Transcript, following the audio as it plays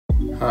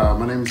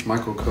My name is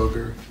Michael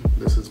Koger.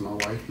 This is my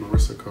wife,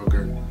 Marissa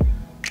Koger.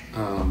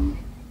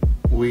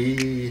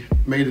 We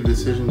made a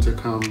decision to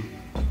come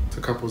to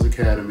Couples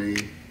Academy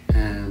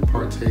and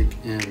partake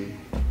in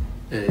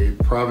a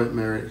private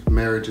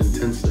marriage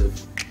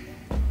intensive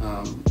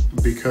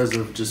because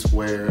of just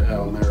where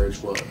our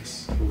marriage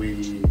was.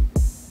 We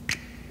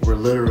were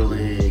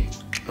literally,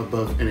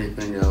 above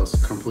anything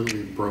else,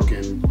 completely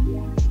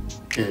broken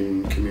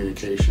in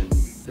communication.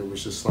 It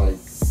was just like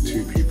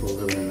two people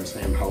living in the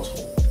same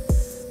household,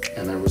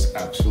 and there was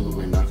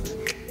absolutely nothing.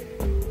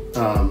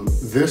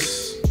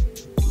 This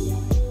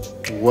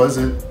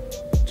wasn't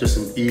just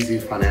an easy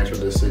financial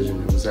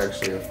decision. It was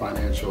actually a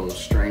financial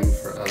strain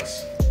for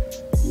us,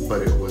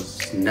 but it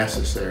was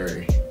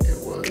necessary.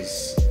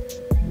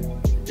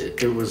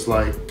 It was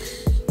like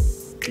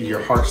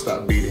your heart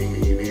stopped beating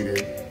and you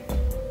needed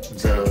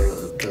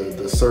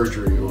the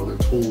surgery or the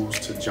tools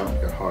to jump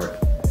your heart.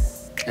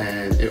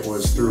 And it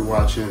was through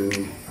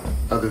watching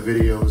other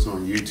videos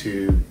on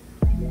YouTube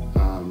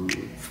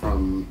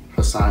from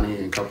Hassani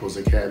and Couples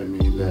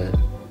Academy that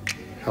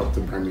helped to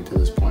bring me to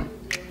this point.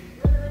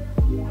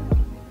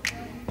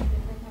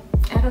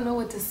 I don't know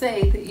what to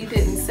say that you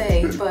didn't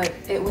say, but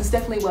it was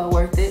definitely well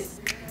worth it.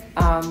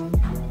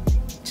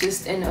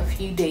 Just in a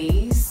few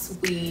days,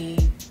 we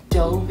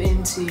dove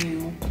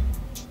into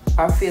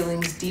our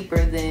feelings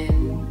deeper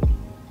than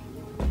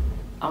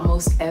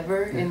almost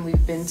ever, and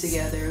we've been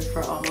together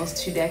for almost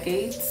 2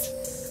 decades.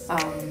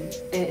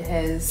 It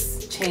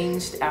has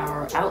changed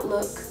our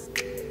outlook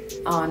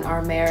on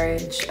our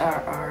marriage,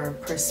 our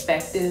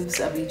perspectives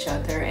of each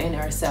other and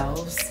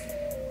ourselves,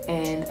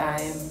 and I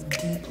am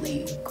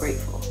deeply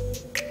grateful.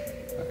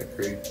 I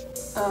agree.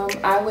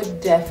 I would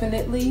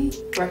definitely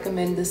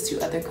recommend this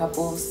to other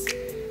couples,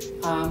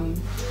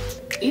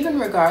 even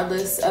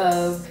regardless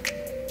of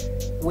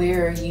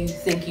where you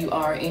think you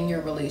are in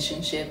your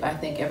relationship. I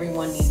think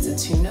everyone needs a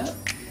tune-up.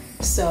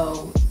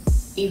 So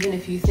even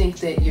if you think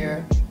that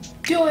you're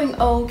doing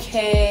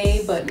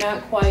okay but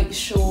not quite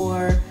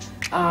sure,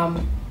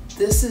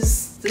 this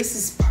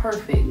is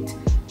perfect.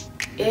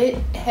 It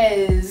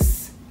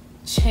has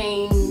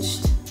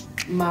changed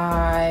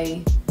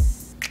my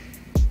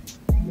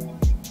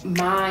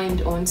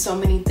mind on so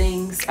many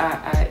things.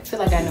 I feel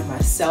like I know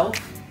myself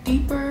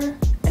deeper.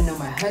 I know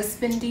my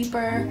husband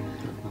deeper.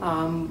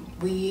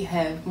 We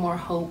have more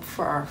hope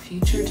for our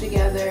future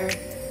together.